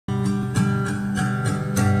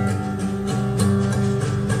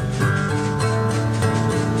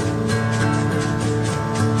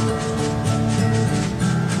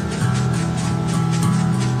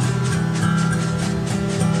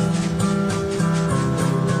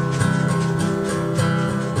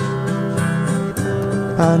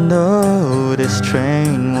I know this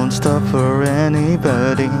train won't stop for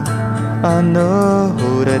anybody. I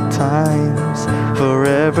know that time's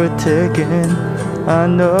forever ticking. I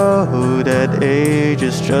know that age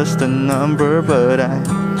is just a number, but I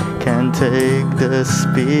can't take the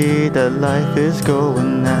speed that life is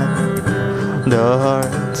going at. The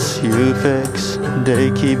hearts you fix,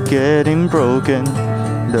 they keep getting broken.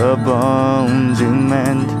 The bones you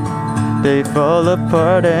mend, they fall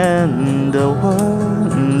apart, and the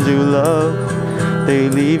ones you love, they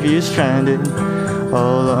leave you stranded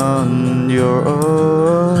all on your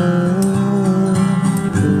own.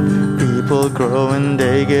 People grow and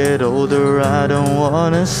they get older, I don't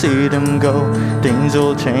wanna see them go. Things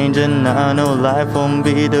will change and I know life won't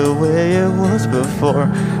be the way it was before.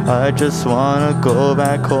 I just wanna go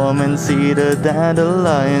back home and see the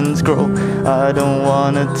dandelions grow. I don't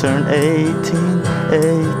wanna turn 18.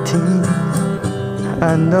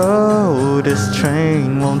 I know this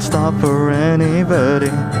train won't stop for anybody.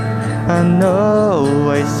 I know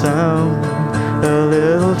I sound a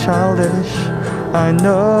little childish. I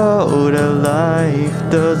know that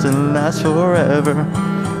life doesn't last forever,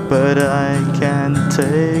 but I can't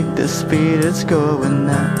take the speed it's going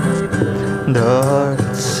at. The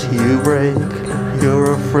hearts you break,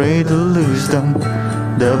 you're afraid to lose them.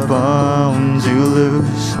 The bones you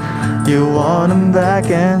lose, you want them back,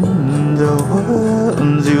 and the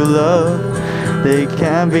ones you love, they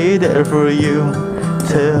can't be there for you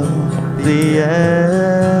till the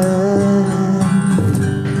end.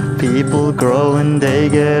 People grow and they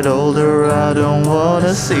get older, I don't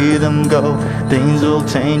wanna see them go. Things will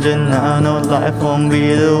change and I know life won't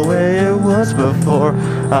be the way it was before.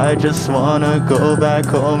 I just wanna go back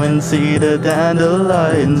home and see the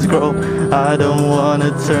dandelions grow. I don't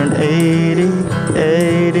wanna turn 80.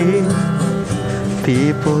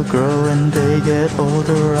 People grow and they get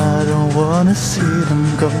older, I don't wanna see them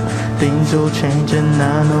go. Things will change and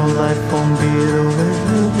I know life won't be the way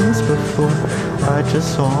it was before. I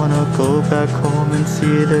just wanna go back home and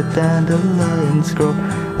see the dandelions grow.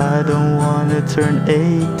 I don't wanna turn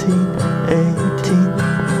 18.